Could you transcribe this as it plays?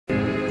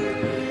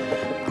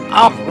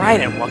Alright,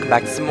 and welcome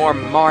back to some more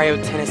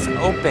Mario Tennis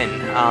Open.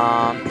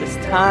 This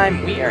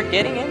time we are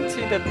getting into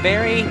the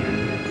very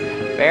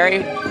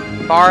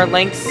far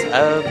lengths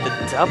of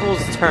the doubles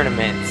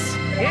tournaments.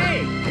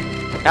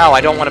 No,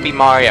 I don't want to be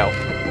Mario.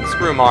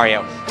 Screw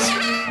Mario.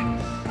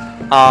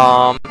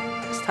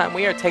 This time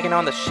we are taking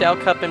on the Shell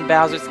Cup in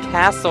Bowser's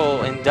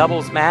Castle in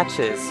doubles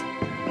matches.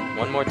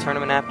 One more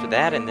tournament after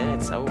that and then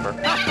it's over.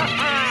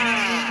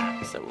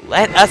 So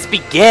let us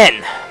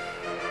begin!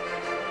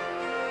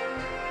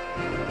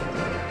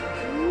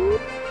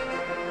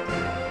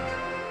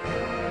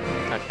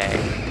 Okay.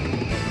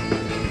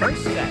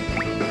 First set.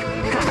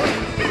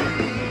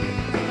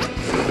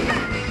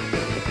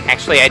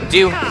 Actually, I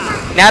do.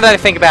 Now that I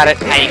think about it,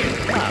 I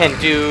can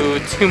do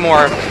 2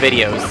 more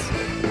videos.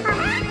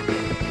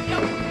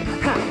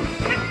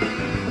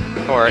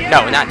 Or,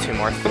 no, not 2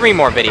 more. 3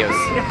 more videos.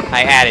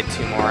 I added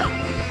 2 more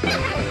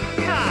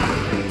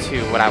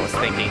to what I was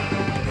thinking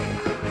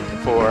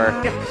for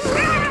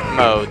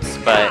modes,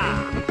 but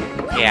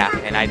yeah,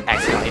 and I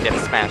accidentally did a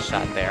smash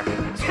shot there.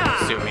 So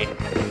sue me.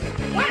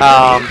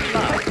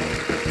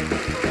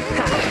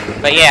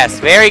 But yes,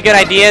 very good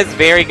ideas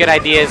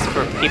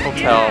for people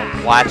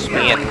to watch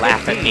me and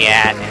laugh at me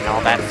at and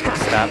all that sort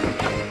of stuff.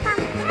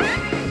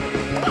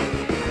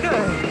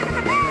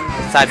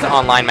 Besides the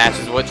online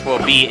matches, which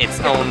will be its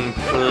own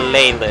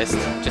playlist,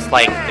 just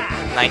like the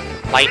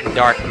light and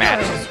dark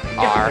matches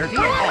are.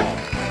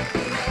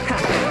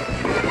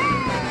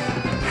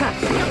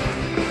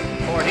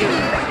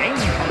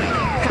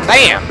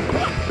 Bam!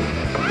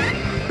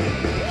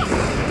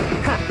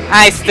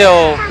 I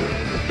still...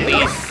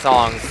 These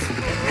songs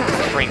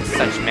bring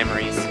such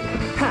memories.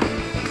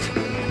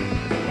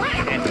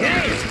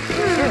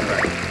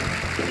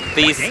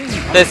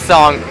 This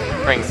song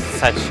brings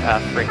such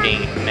a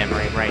freaking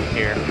memory right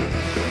here.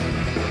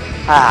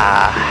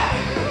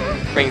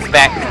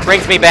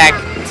 Brings me back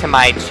to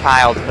my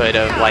childhood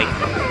of like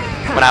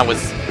when I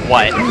was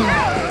what,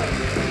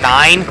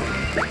 9?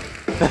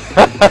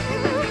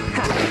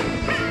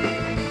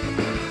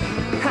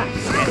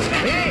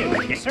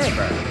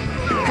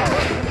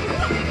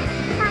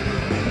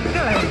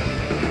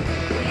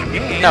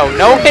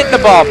 No hit the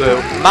ball,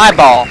 Boo. My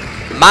ball.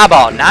 My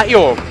ball, not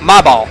your.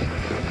 My ball.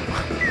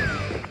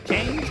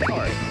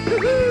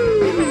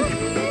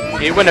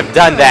 He wouldn't have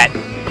done that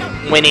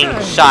winning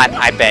shot,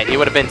 I bet. He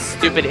would have been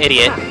stupid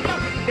idiot,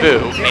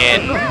 Boo,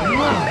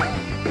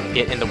 and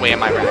get in the way of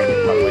my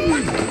racket.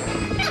 Lovely.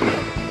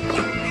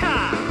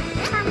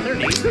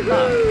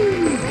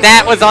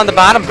 That was on the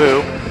bottom,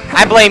 Boo.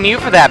 I blame you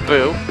for that,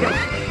 Boo.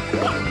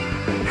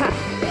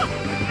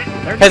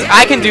 Because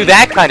I can do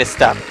that kind of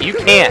stuff. You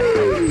can't.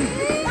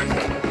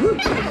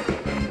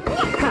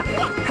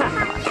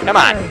 Come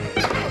on.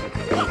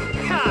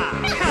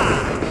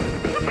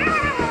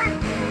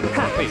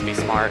 Please be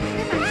smart.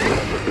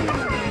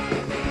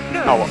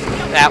 Oh, well,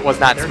 that was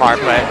not smart,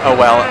 but oh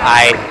well.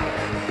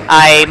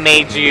 I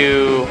made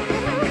you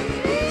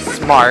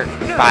smart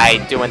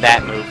by doing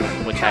that move,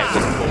 which I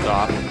just pulled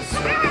off.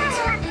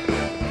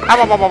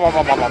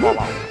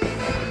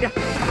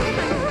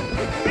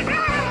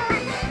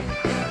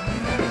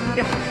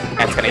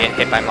 That's gonna get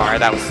hit by Mario.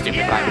 That was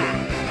stupid by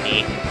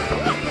me.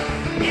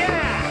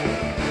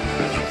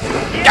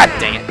 God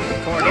dang it.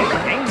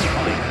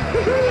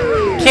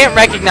 Can't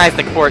recognize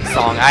the court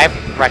song. I've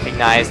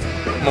recognized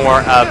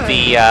more of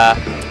the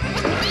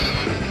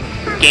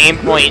game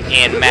point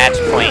and match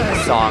point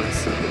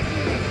songs.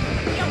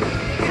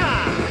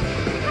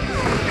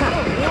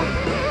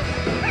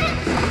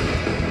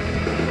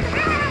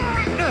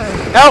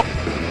 Nope.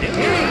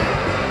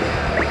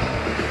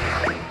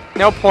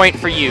 No point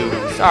for you.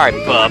 Sorry,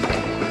 bub.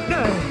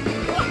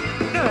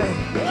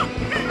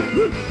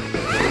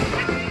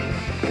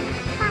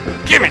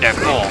 Give me that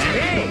ball.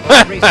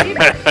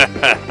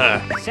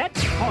 Set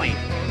point.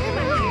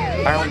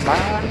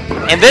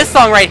 And this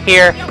song right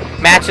here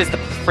matches the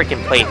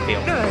freaking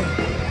playfield.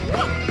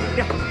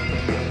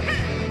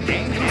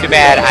 Too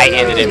bad I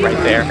ended it right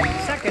there.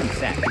 Second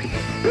set.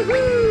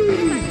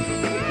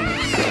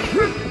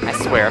 I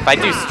swear, if I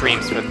do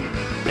streams for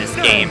this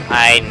game,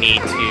 I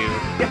need to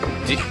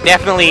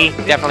definitely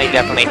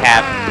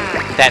have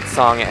that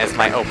song as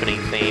my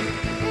opening theme.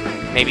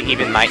 Maybe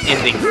even my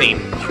ending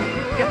theme.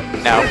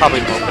 No, probably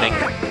opening.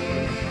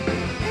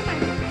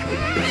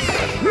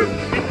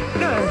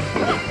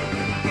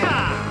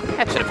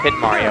 That should have hit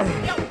Mario.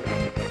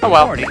 Oh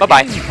well,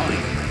 bye-bye.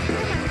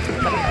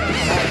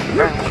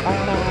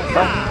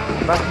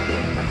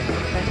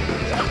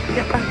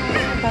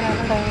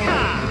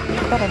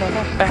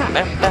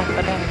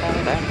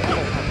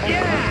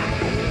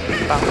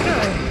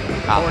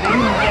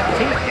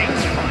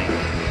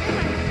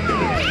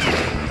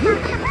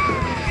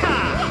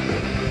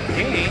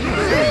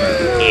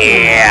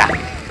 Yeah.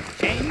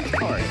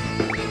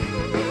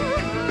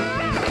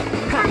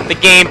 The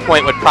game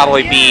point would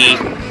probably be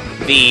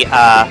the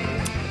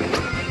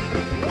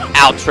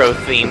outro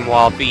theme,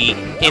 while the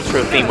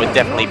intro theme would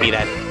definitely be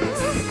that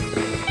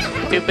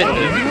stupid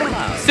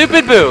Boo.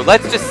 Stupid Boo!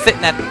 Let's just sit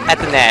at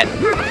the net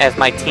as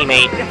my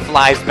teammate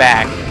flies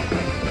back.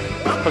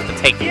 supposed to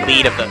take the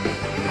lead of the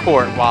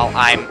court while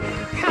I'm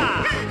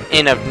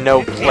in a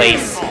no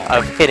place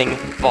of hitting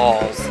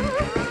balls.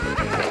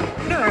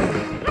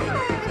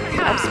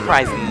 I'm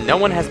surprised no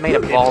one has made a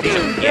ball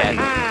joke yet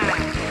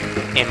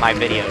in my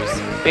videos.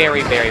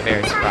 Very, very,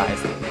 very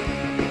surprised.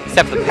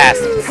 Except for the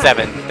past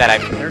 7 that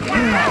I've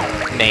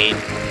made.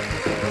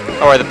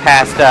 Or the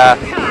past,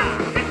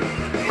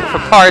 for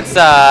parts,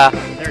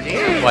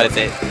 what is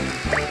it?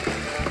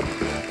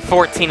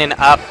 14 and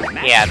up.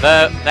 Yeah,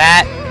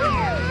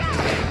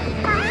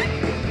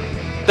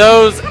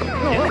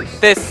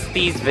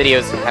 these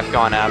videos have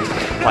gone up,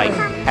 like,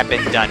 have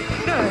been done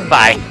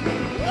by.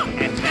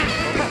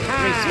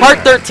 Part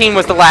 13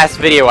 was the last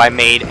video I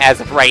made as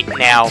of right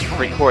now,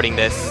 recording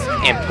this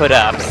and put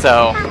up,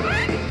 so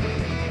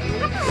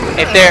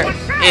if there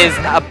is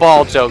a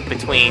ball joke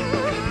between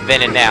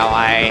then and now,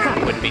 I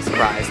wouldn't be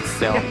surprised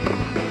still.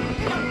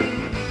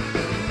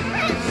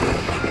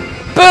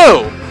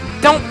 Boo!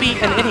 Don't be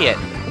an idiot.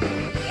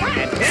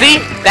 See?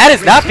 That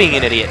is not being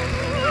an idiot.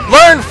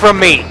 Learn from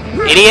me,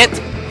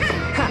 idiot!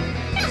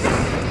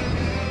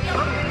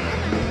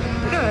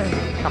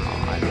 Come on.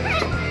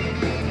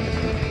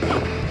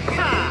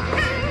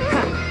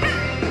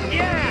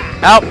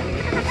 Nope.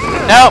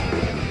 Nope.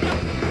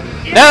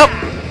 Nope.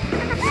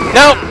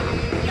 Nope.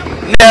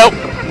 Nope.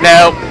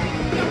 Nope.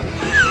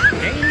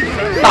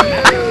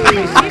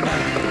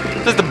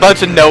 Just a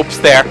bunch of nopes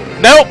there.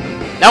 Nope.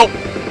 Nope.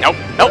 Nope.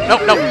 Nope.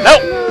 Nope. Nope.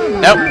 Nope.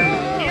 Nope.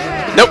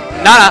 Nope.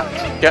 Nah.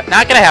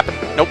 Not gonna happen.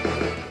 Nope.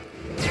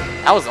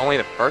 That was only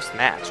the first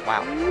match.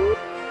 Wow.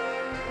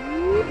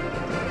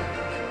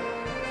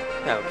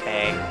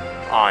 Okay.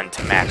 On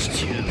to match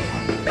 2.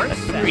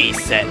 A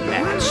reset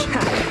match.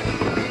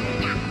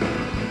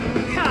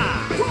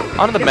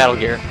 On to the Metal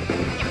Gear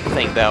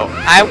thing, though.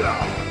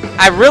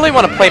 I really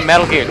want to play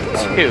Metal Gear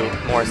 2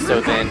 more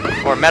so than,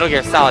 or Metal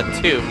Gear Solid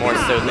 2 more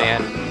so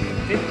than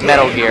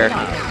Metal Gear.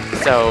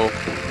 So,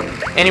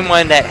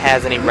 anyone that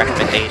has any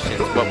recommendations,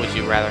 what would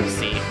you rather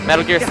see?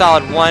 Metal Gear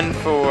Solid 1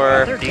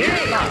 for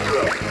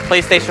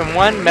PlayStation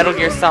 1, Metal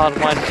Gear Solid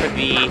 1 for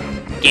the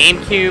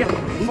GameCube,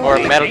 or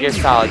Metal Gear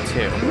Solid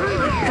 2?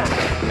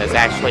 Because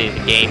actually the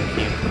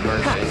GameCube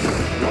version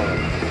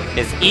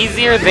is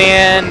easier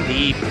than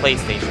the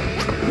PlayStation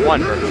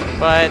 1 version,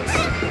 but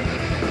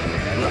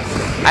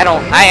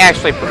I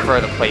actually prefer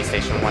the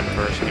PlayStation 1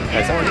 version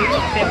because of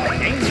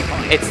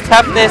its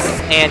toughness,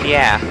 and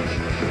yeah,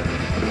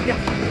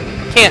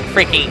 can't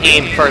freaking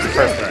aim first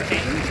person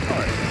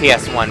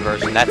PS1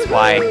 version, that's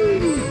why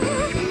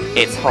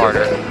it's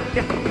harder.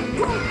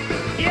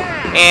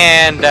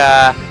 And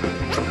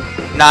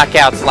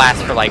knockouts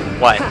last for like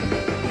what?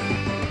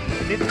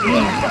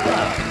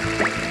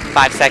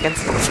 5 seconds?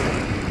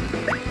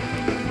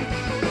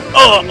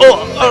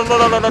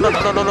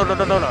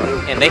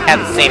 And they have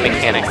the same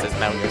mechanics as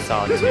Metal Gear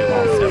Solid 2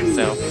 also,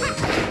 so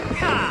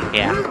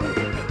yeah.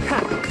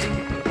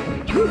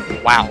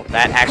 Wow,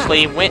 that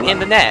actually went in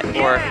the net,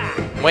 or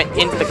went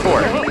into the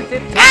court.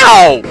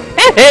 Ow!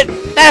 That hit!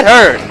 That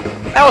hurt!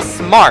 That was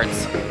smart.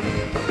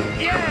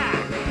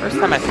 First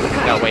time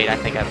no wait, I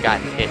think I've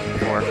gotten hit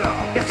before.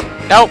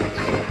 Nope!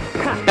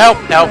 Nope,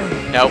 nope,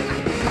 nope.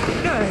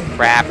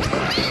 Crap.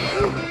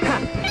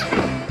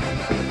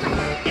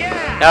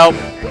 Nope.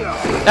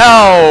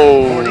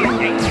 No!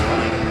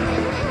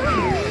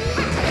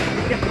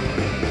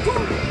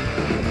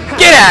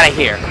 Get out of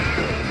here!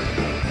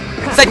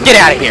 I said get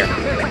out of here!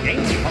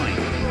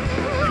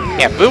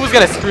 Yeah, Boo was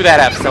gonna screw that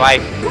up, so I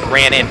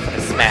ran in for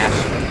the smash.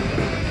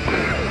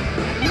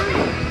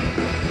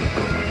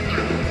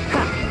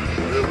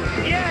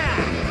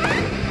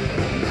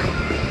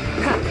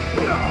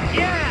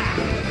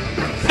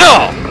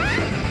 Oh!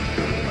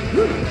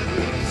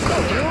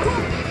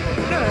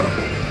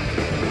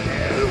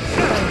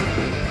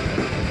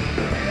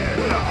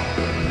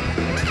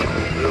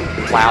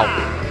 Wow.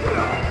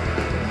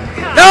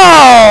 No!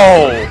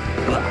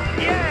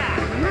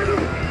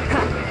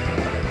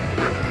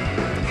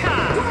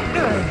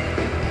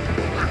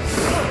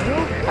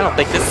 I don't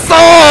think this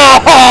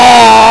song!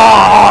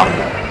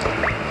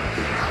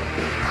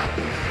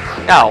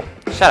 No.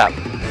 Shut up.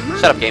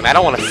 Shut up, game. I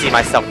don't want to see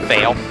myself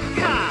fail.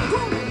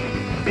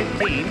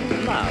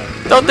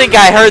 Don't think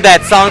I heard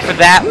that song for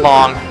that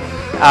long.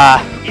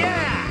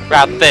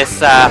 Throughout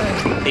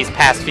these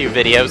past few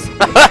videos.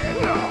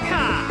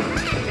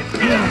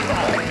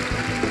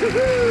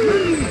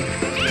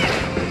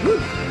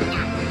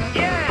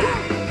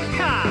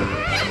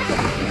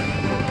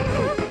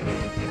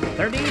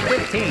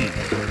 30-15.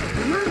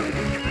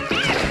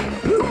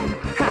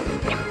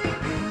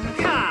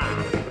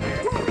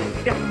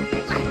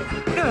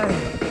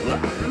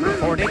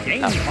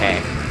 Okay.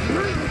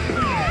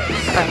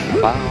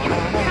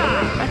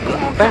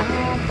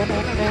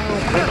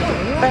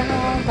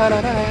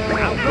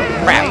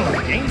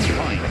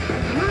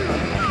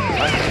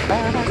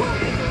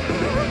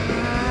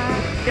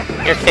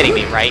 You're kidding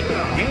me, right?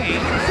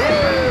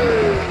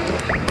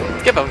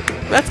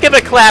 Let's give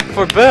a clap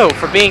for Boo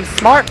for being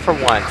smart for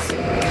once.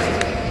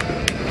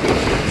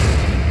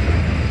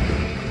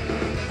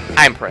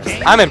 I'm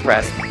impressed. I'm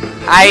impressed.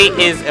 I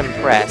is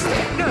impressed.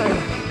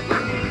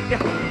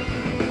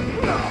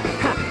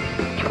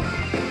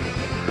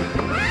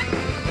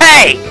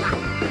 Hey!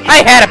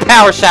 I had a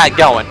power shot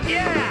going,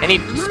 and he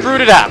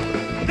screwed it up.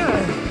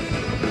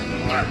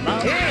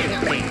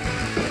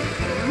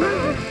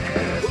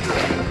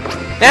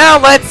 Now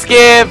let's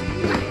give,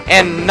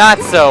 and not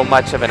so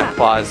much of an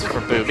applause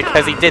for Boo,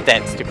 because he did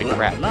that stupid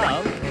crap.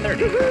 Love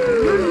 30.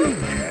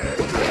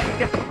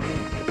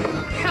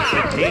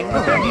 15,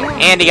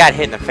 And he got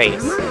hit in the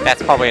face.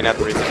 That's probably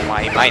another reason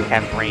why he might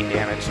have brain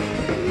damage.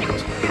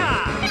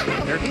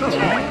 32.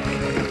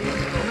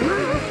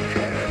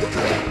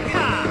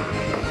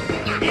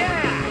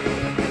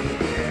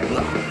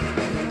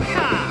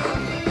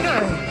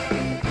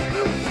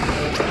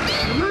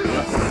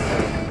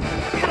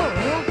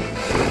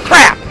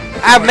 Crap!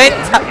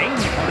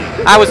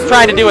 I was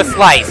trying to do a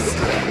slice,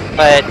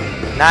 but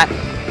not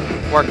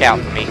work out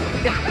for me.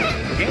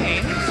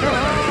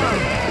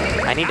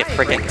 I need to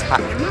freaking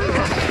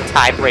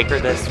tiebreaker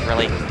this,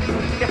 really.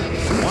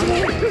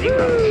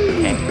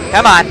 Okay,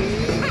 come on.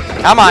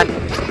 Come on.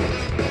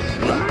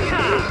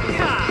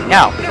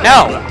 No,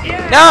 no,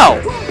 no!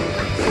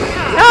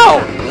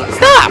 No!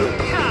 Stop!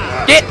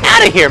 Get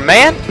out of here,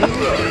 man!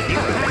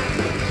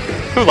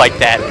 Who liked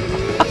that?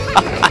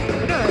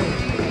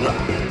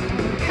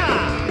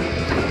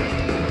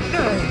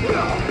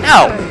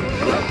 No!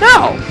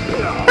 No!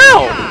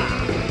 No!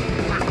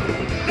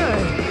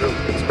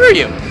 Screw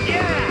you!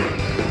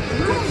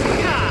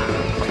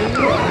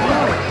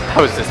 I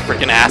was just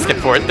freaking asking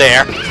for it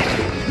there.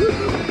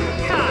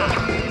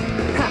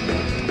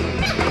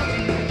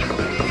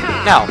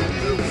 No.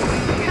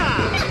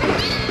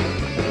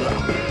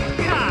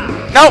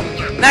 Nope!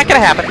 Not gonna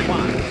happen.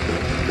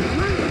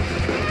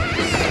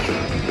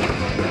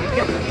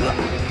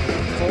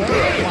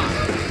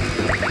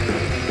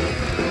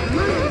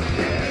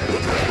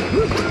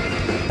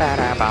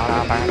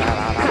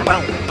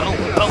 Boom, boom,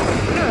 boom.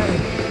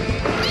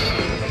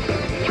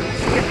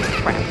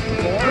 Crap.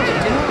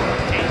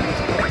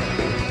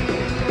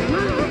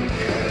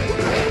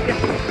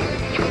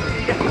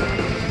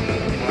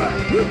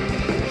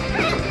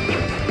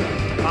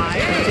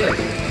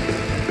 5-2.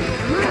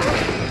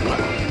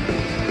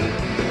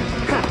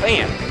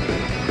 Bam.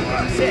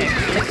 6.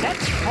 Set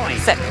point.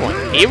 Set point.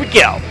 Here we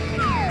go.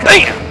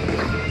 Bam!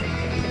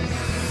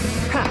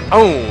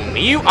 Oh,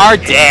 you are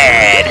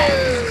dead!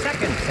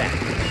 Second set.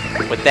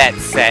 With that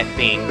set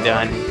being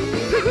done.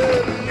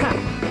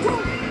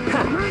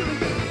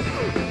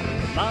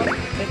 Love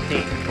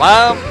 15.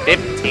 Love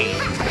 15.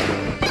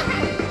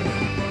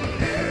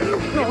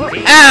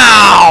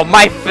 Ow!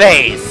 My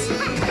face!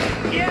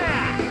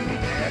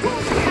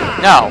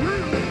 No.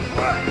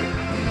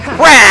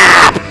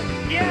 Crap!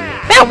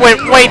 That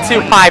went way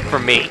too high for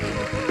me.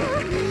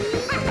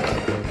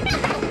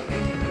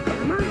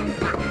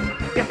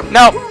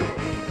 Nope.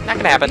 Not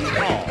gonna happen.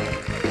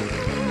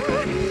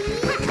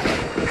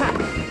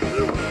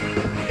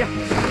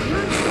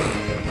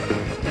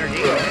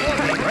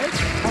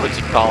 What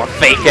you call a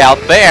fake out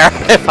there,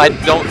 if I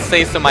don't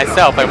say so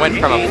myself. I went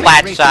from a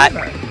flat shot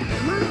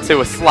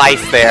to a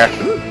slice there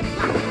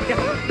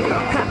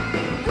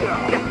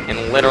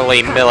in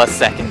literally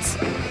milliseconds.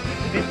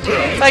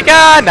 It's like,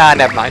 nah,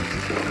 never mind.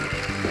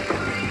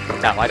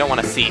 No, I don't want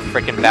to see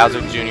frickin'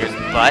 Bowser Jr.'s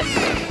butt.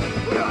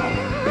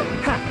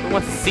 Who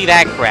wants to see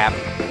that crap?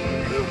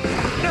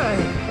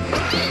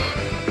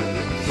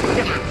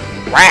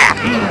 Crap!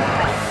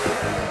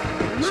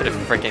 Should have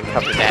frickin'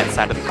 covered that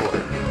side of the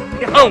court.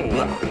 Oh!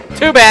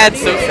 Too bad,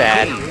 so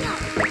sad.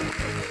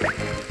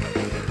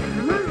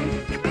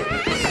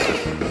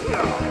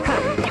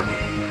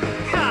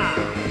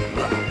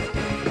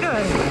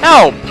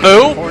 No,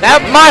 Boo!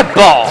 That's my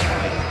ball!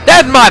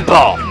 That's my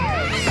ball!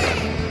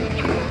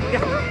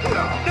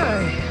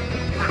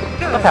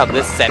 Love how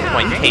this set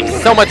point came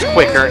so much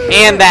quicker,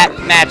 and that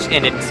match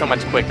ended so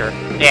much quicker.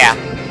 Yeah.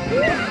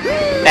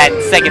 That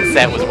second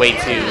set was way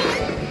too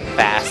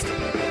fast.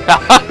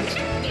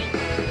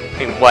 I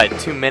mean, what,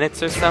 2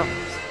 minutes or so?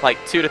 Like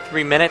 2 to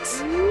 3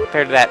 minutes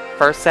compared to that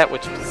first set,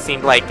 which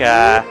seemed like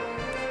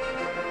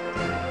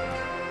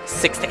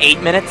 6 to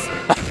 8 minutes.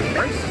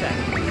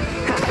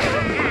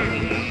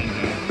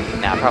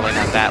 No, probably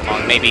not that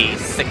long. Maybe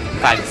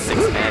 5 to 6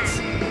 minutes.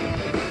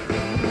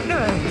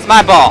 It's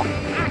my ball.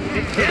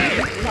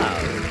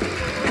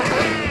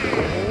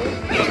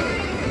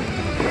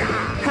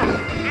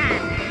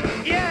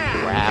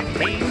 Crap.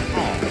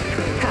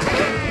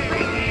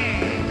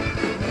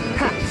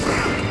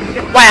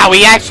 Wow,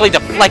 he actually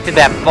deflected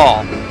that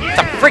ball. It's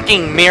a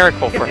freaking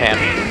miracle for him.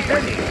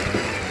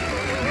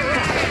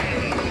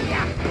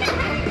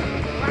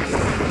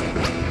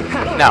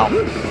 No.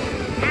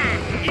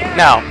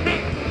 No.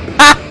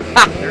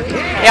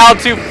 All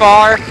too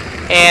far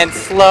and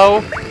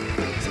slow.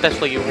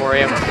 Especially you,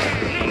 Wario.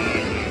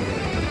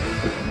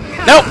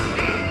 Nope!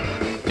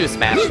 Do a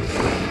smash.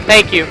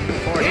 Thank you.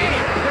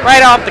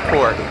 Right off the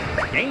court.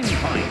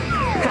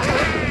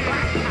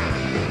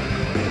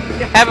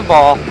 Have a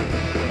ball.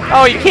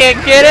 Oh, you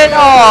can't get it?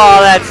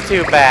 Oh, that's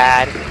too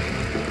bad.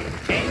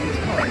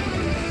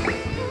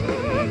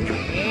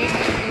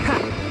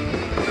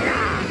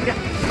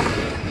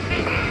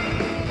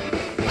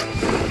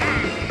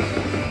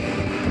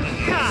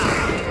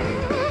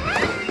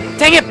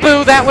 Dang it,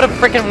 Boo! That would have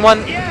freaking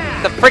won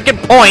the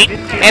freaking point,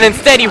 and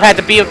instead you had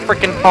to be a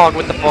freaking hog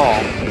with the ball.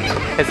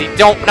 Because you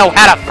don't know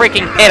how to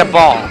freaking hit a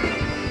ball.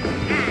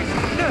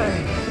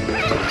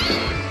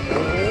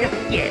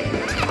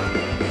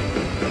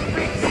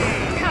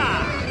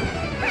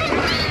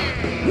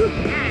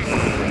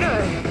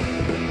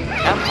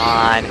 Come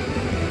on.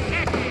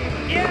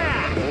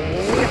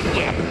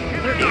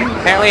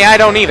 Apparently I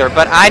don't either,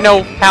 but I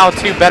know how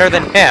to better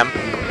than him.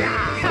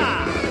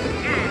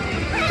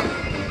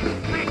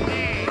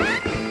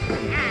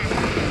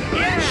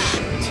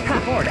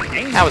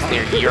 That was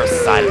near your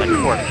side of the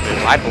court,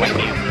 Boo. I blame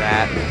you for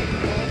that.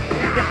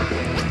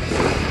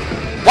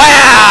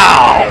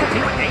 Wow!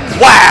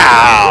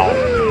 Wow!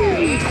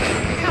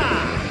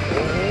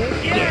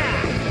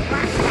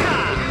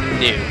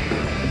 New.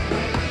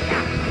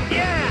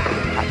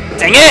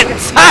 Dang it!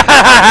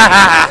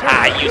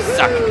 You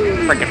suck,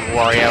 frickin'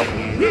 Wario.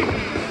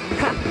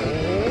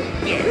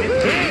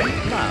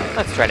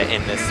 Let's try to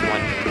end this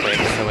one quick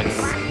so it's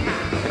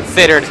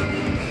considered.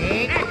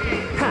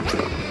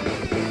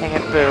 Dang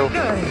it, Boo.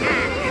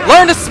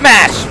 Learn to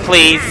smash,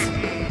 please!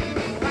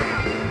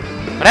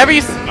 Whenever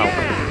you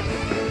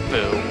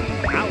Boo.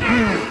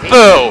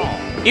 Boo!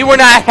 You were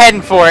not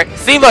heading for it.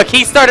 See, look,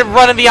 he started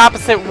running the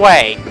opposite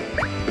way.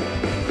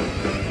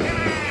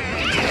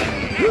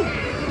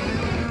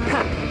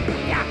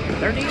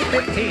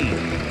 30-15.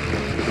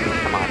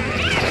 Come on.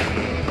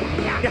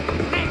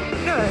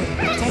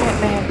 Dang it,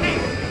 man.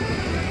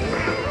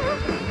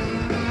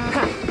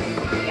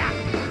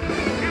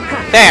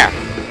 There.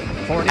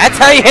 That's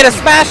how you hit a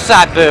smash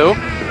shot, Boo.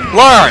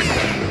 Learn.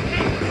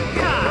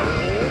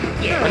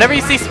 Whenever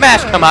you see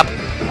smash come up,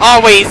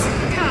 always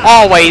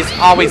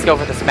go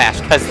for the smash,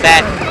 because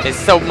that is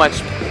so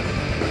much.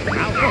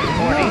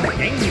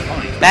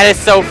 That is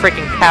so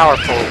freaking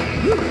powerful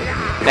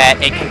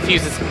that it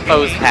confuses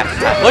foes half the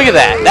time. Look at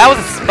that. That was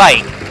a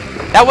spike.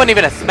 That wasn't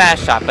even a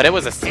smash shot, but it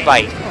was a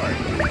spike.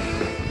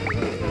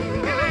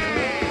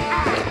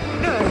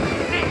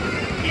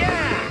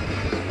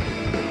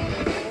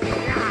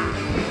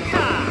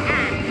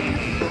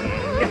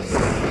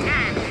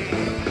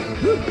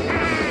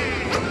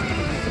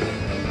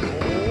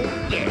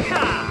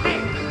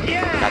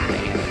 God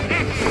dang it.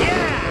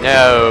 No.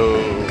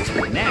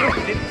 No.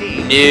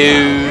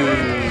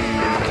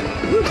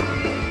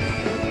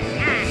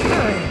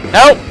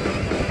 Nope.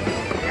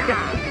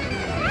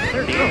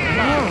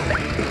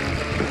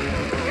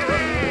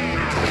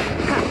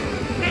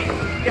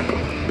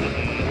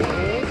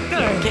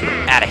 Get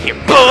out of here.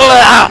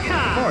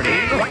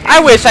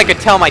 I wish I could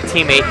tell my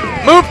teammate,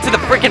 move to the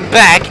freaking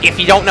back if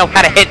you don't know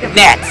how to hit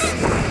nets.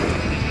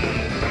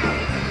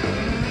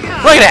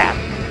 Look at that.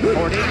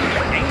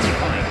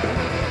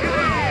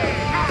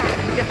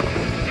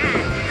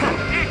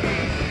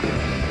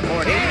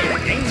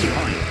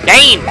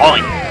 Game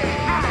point.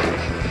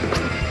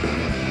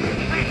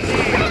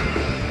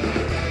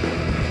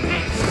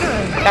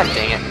 God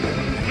dang it.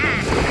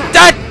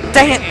 God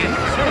dang it!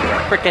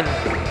 Frickin'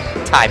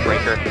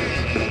 tiebreaker.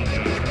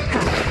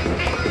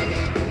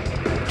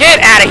 Get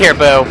out of here,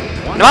 Boo!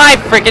 My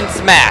frickin'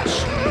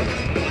 smash!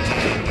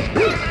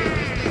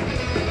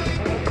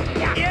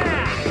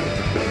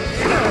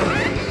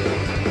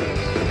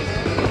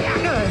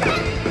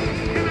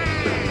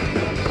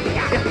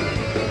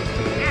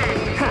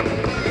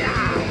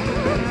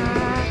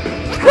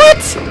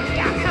 What?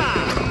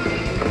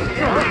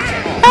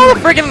 How the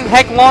friggin'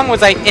 heck long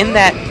was I in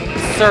that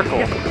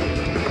circle?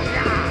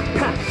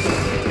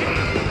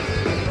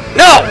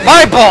 No!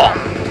 My ball!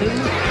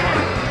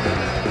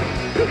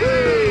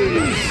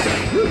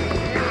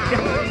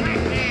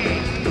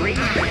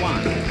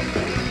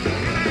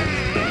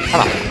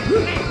 Come on.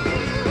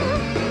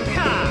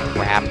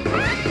 Crap.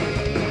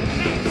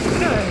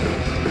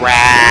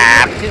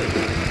 Crap!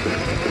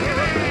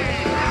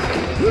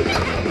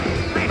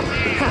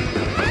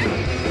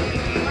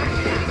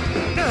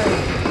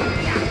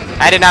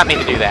 I did not mean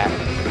to do that.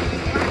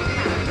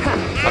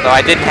 Although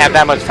I didn't have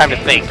that much time to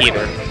think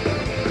either.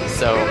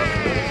 So,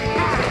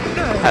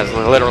 I was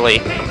literally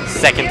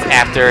seconds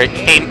after it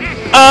came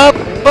up.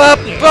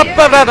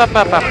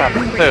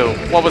 Boo.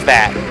 What was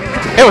that?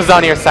 It was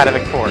on your side of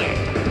the court.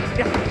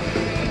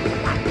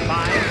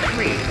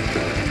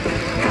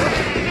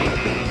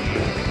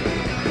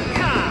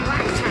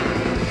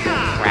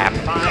 Crap.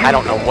 I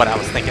don't know what I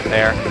was thinking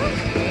there.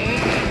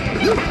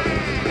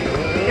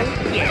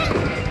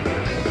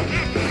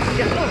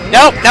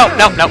 Nope, nope,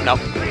 nope, nope, nope.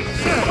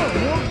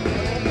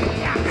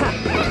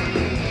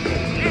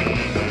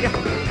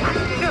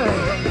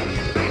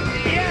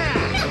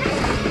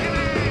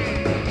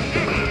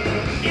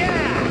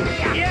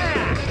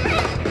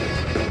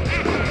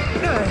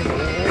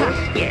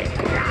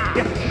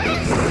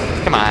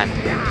 Come on.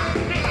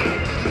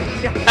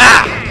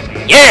 Ah!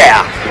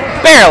 Yeah!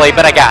 Barely,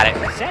 but I got it.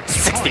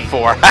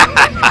 64.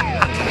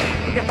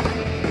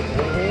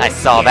 I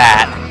saw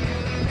that.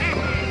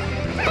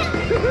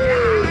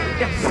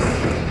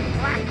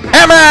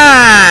 Come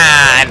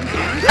on!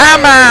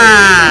 Come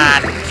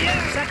on!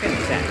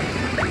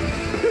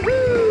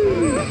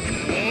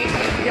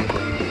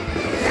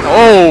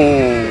 Oh!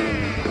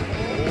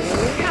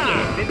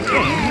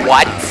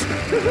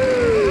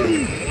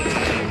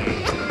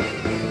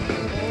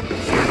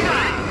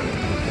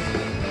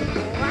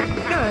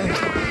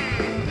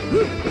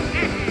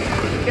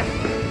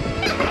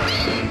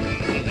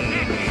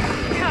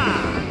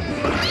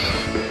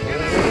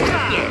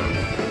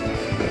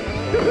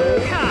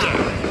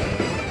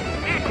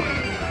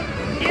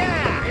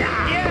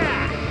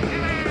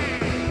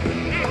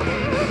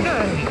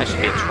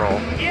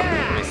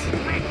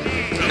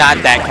 Not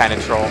that kind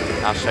of troll.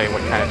 I'll show you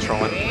what kind of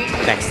trolling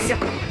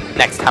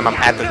next time I'm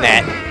at the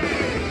net.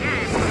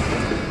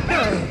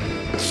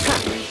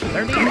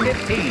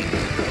 30-15.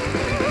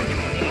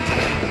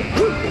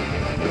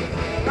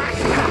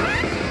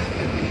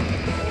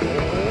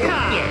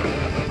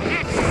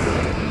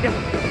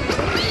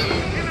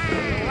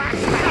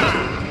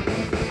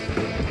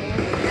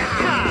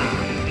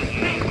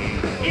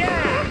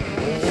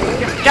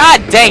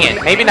 God dang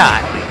it! Maybe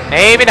not.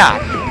 Maybe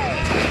not.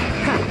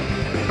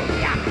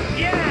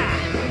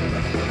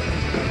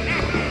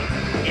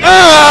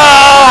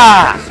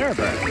 Ah!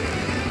 Server.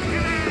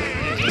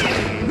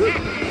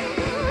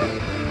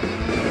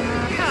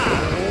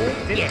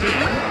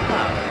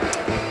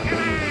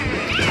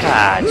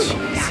 Ah,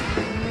 jeez.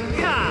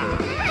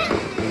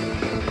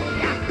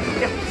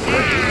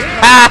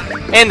 Ha!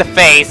 In the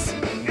face.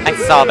 I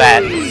saw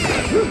that.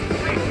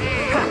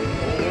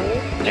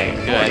 Okay,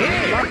 good.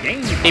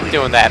 Keep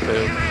doing that,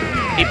 Boo.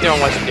 Keep doing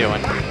what you're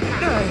doing.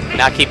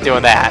 Now keep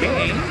doing that.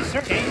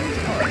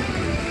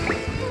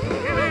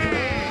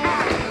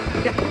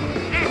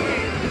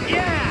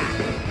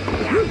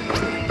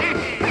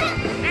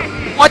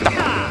 What the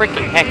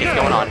freaking heck is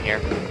going on here?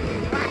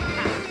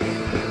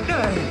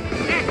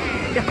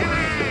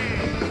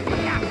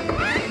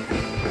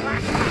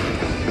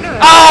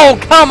 Oh,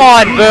 come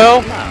on,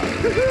 Boo!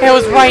 It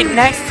was right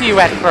next to you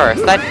at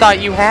first. I thought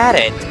you had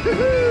it.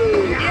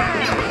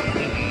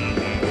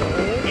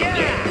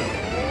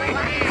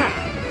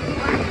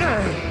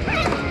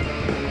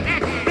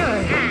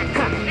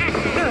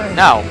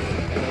 No.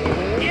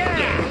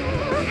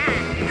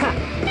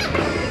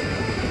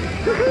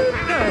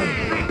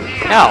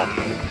 No.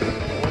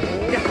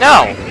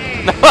 No.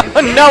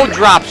 No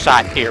drop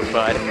shot here,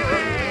 bud.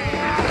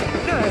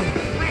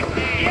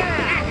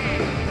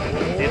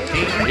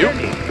 Nope.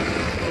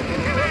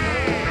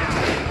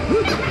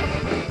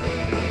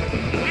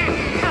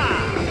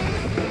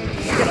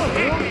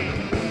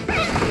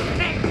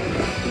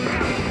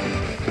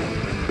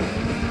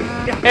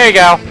 There you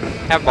go.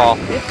 Have ball.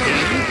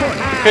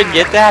 Couldn't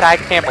get that? I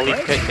can't believe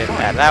you couldn't get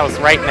that. That was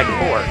right in the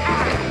court.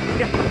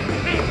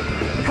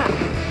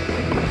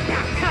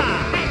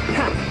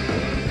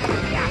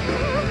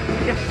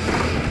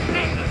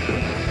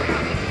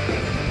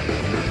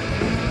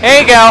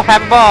 There you go.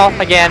 Have a ball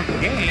again.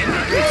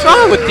 What's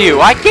wrong with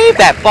you? I gave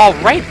that ball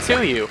right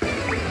to you.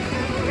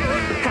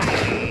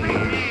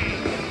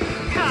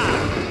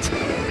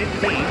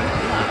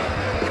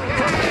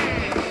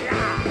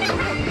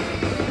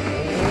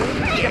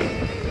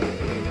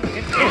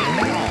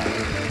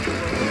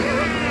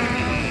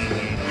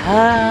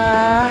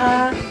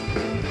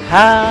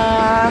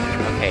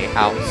 Okay,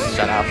 I'll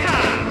shut up.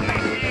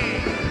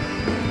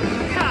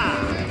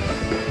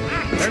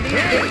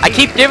 I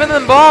keep giving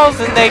them balls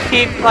and they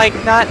keep, like,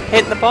 not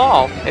hitting the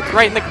ball. It's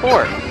right in the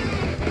court.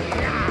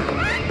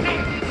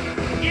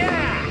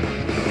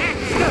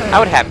 I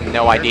would have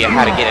no idea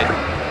how to get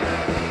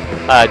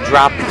a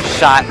drop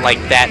shot like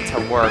that to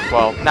work.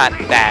 Well, not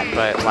that,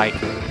 but, like,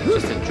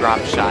 just a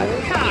drop shot.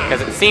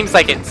 Because it seems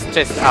like it's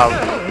just a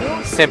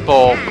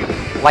simple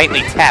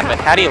lightly tap, but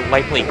how do you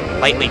lightly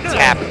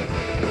tap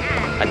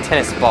a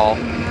tennis ball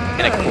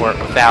in a court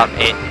without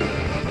it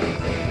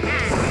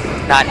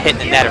not hitting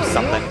the net or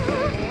something?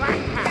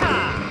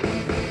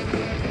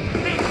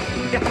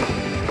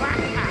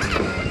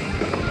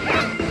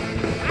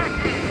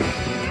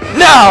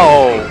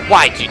 No!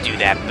 Why'd you do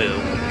that,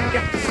 Boo?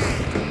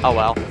 Oh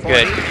well,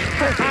 good.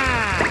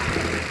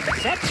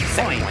 Set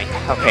point.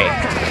 Okay.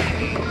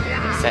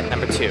 Set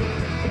number 2.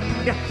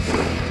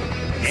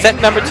 Set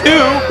number 2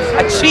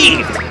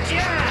 achieved!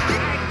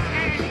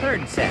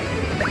 Third set.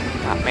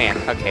 Oh man,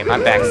 okay, my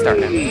back's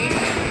starting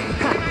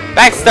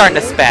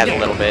to spaz a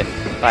little bit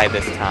by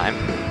this time.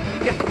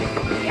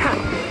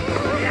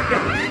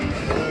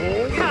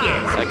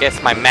 So I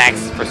guess my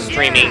max for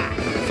streaming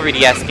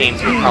 3DS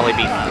games would probably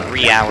be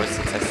 3 hours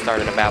since I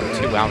started about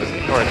 2 hours,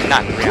 or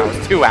not 3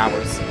 hours, 2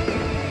 hours.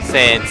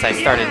 Since I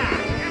started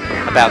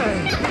about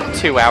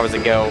 2 hours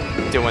ago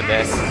doing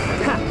this.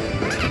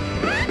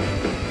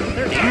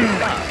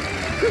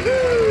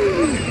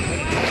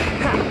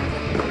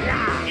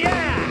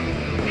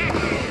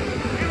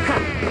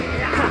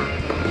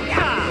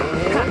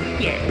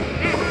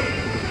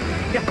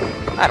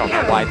 I don't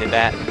know why I did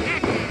that.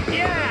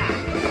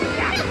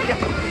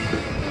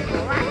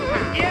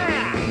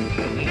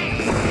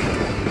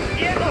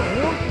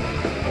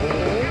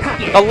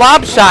 The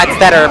lob shots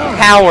that are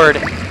powered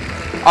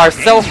are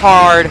so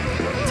hard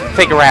to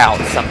figure out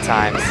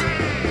sometimes.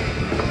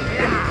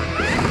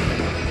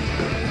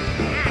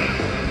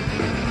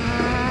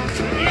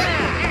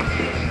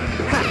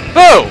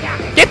 Boo!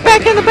 Get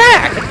back in the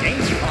back!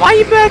 Why are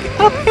you back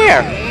up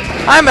here?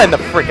 I'm in the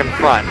freaking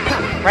front.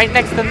 Right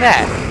next to the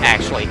net,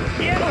 actually.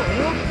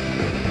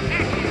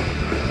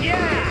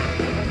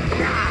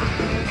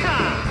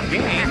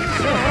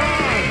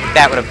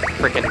 That would have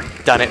freaking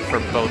done it for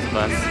both of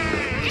us.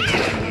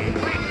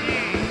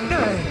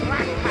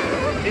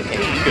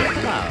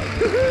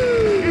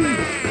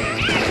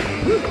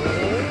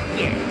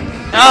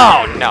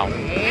 Oh, no.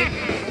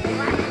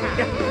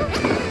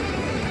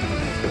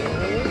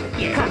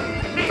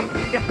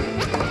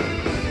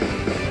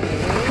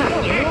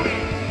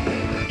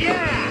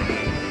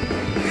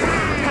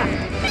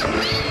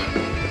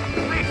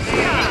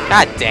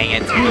 God dang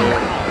it.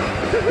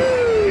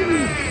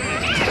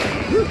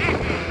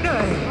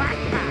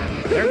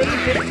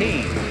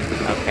 30-15.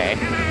 Okay.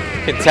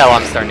 You can tell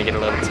I'm starting to get a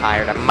little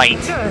tired. I might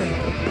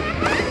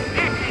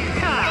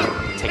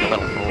take a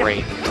little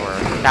break, or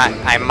not.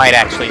 I might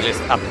actually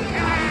just up.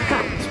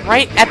 It's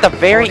right at the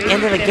very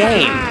end of the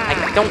game.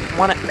 I don't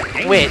want to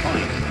quit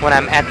when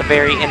I'm at the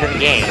very end of the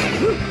game.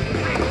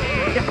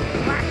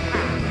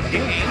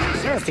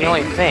 That's the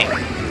only thing.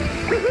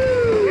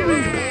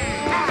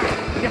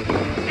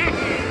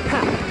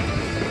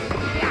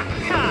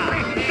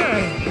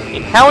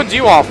 How would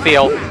you all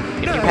feel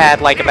if you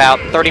had like about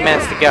 30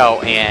 minutes to go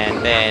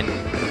and then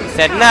you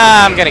said,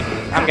 "Nah, I'm gonna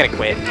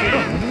quit.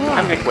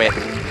 I'm gonna quit."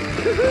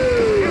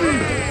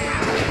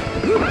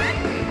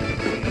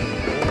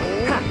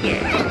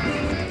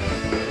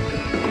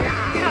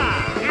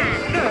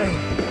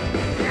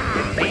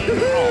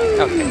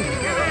 Okay.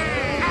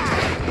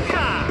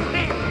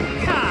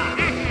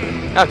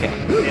 Okay.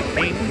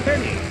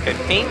 15-30.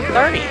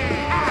 15-30.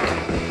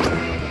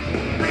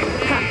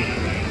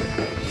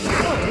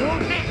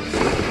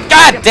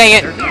 God dang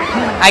it!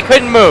 I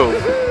couldn't move.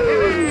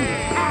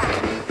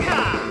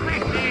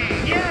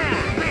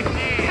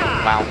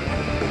 Wow.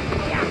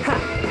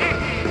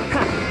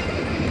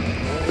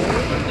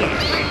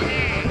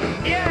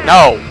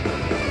 No!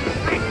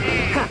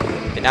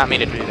 Did not mean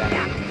to do that.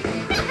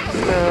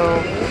 So,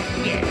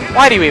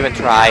 why do you even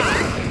try?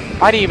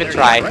 Why do you even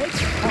try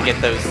to get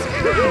those?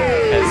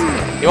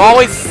 Because you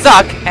always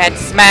suck at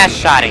smash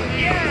shotting.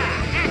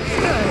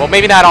 Well,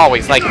 maybe not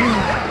always. Like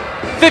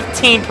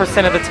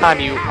 15% of the time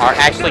you are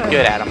actually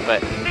good at them,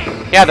 but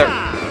yeah, they're.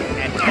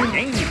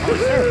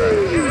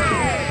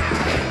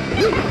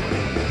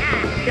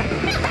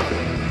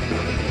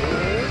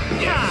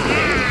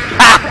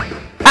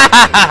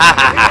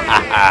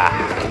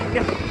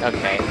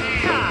 Okay.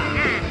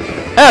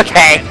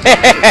 Okay.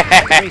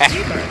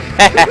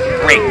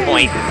 Break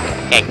point.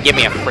 Yeah, give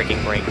me a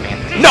freaking break, man.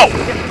 No!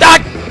 Ah,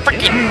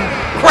 freaking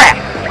crap!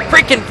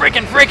 Freaking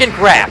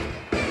crap!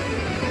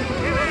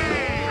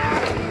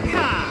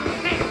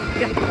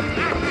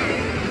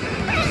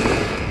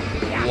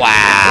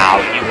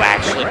 Wow, you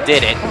actually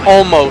did it.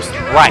 Almost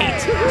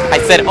right. I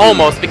said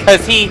almost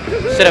because he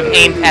should have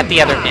aimed at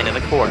the other end of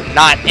the court,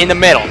 not in the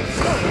middle.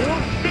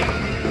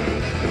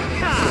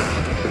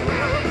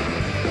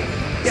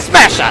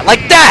 Smash shot,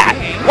 like that!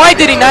 Why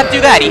did he not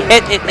do that? He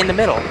hit it in the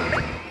middle.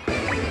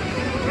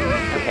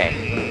 Okay.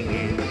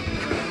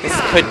 This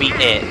could be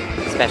it,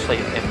 especially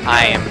if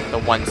I am the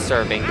one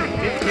serving.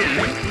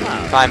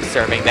 If I'm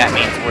serving, that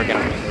means we're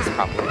gonna win this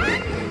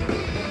probably.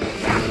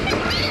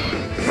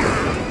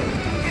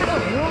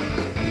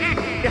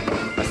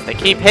 Unless they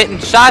keep hitting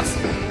shots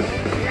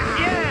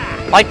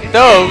like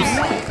those.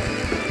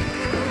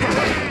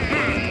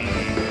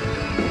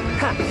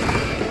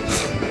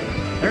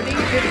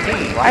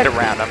 Right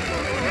around him.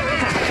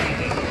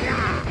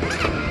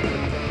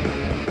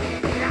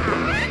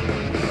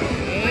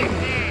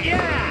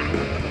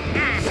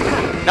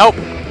 Nope.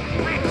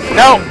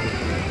 No.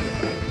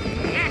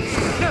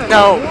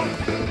 No.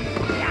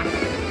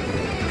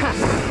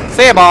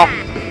 See ya, ball.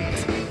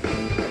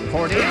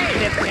 40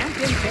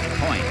 championship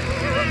point.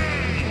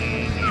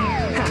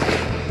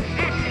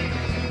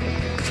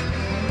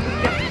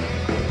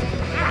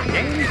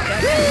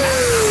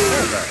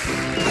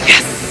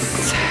 Yes!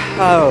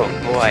 Oh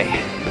boy.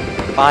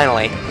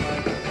 Finally.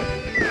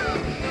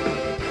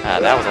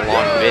 That was a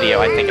long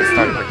video. I think it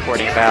started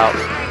recording about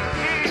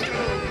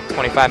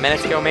 25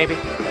 minutes ago, maybe?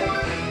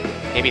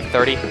 Maybe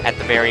 30 at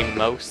the very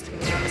most.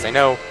 Because I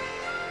know...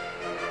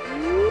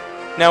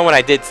 when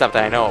I did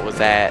something, I know it was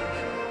at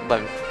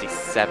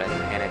 11:57,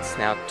 and it's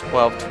now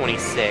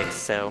 12:26,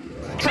 so...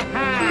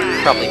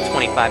 probably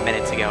 25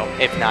 minutes ago,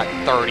 if not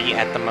 30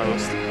 at the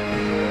most.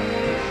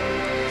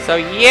 So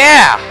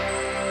yeah!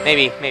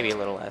 Maybe a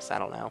little less, I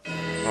don't know.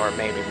 Or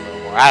maybe a little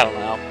more, I don't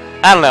know.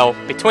 I don't know,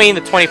 between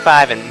the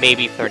 25 and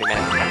maybe 30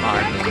 minute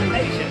mark.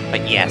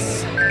 But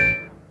yes,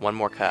 one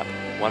more cup.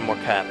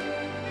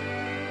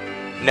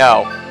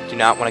 No, do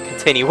not want to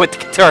continue with the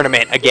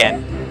tournament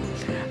again.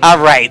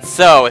 Alright,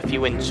 so if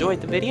you enjoyed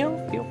the video,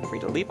 feel free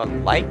to leave a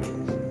like,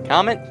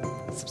 comment,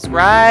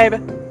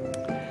 subscribe.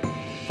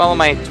 Follow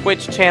my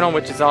Twitch channel,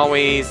 which is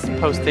always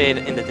posted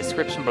in the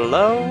description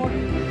below,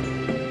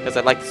 because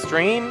I'd like to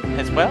stream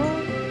as well.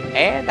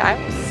 And I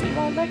will see you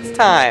all next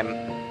time.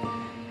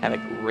 Have a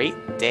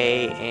great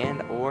day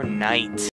and or night.